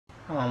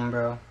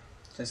Bro,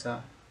 just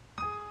I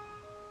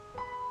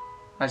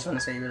just want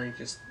to say really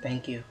just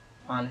thank you,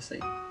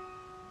 honestly.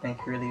 Thank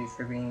you really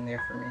for being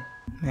there for me.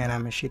 Man,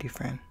 I'm a shitty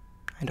friend.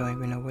 I don't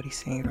even know what he's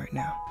saying right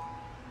now.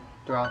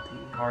 Throughout the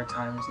hard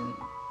times and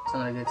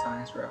some of the good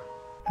times, bro.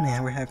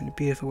 Man, we're having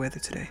beautiful weather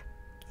today.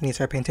 You need to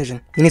start paying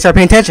attention. You need to start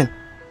paying attention!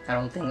 I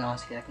don't think,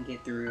 honestly, I can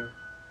get through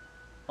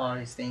all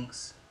these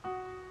things.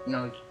 You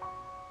know,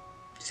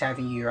 just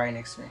having you right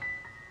next to me.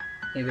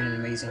 You've been an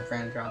amazing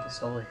friend throughout this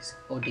whole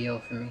ordeal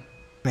for me.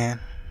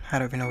 Man, I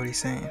don't even know what he's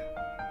saying.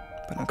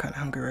 But I'm kind of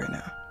hungry right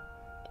now.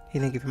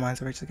 You think if your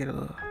mind's alright, just get a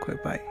little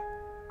quick bite?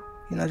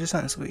 You know, just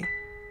something sweet.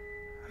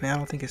 I mean, I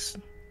don't think it's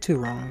too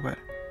wrong, but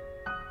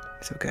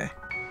it's okay.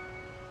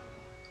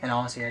 And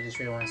honestly, I just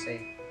really want to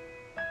say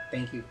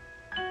thank you.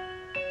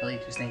 Really,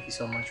 just thank you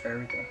so much for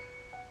everything.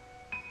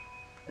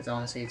 Because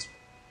honestly, it's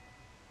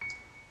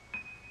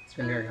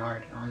been very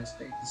hard,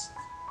 honestly. It's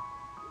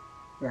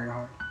very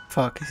hard.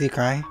 Fuck, is he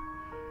crying?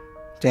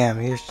 Damn,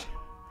 you're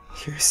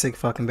a sick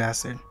fucking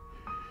bastard.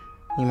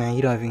 You man,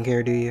 you don't even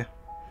care, do you?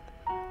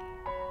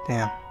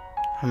 Damn,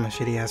 I'm a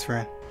shitty ass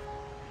friend.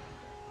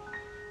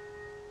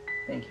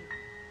 Thank you.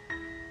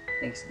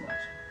 Thanks so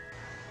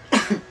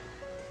much.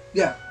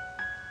 Yeah.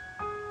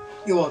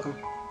 You're welcome.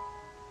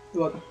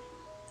 You're welcome.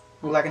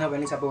 I'm glad I can help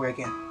any type of way I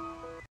can.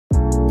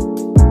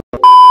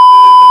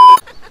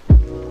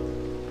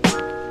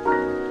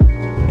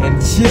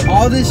 And shit,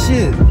 all this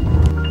shit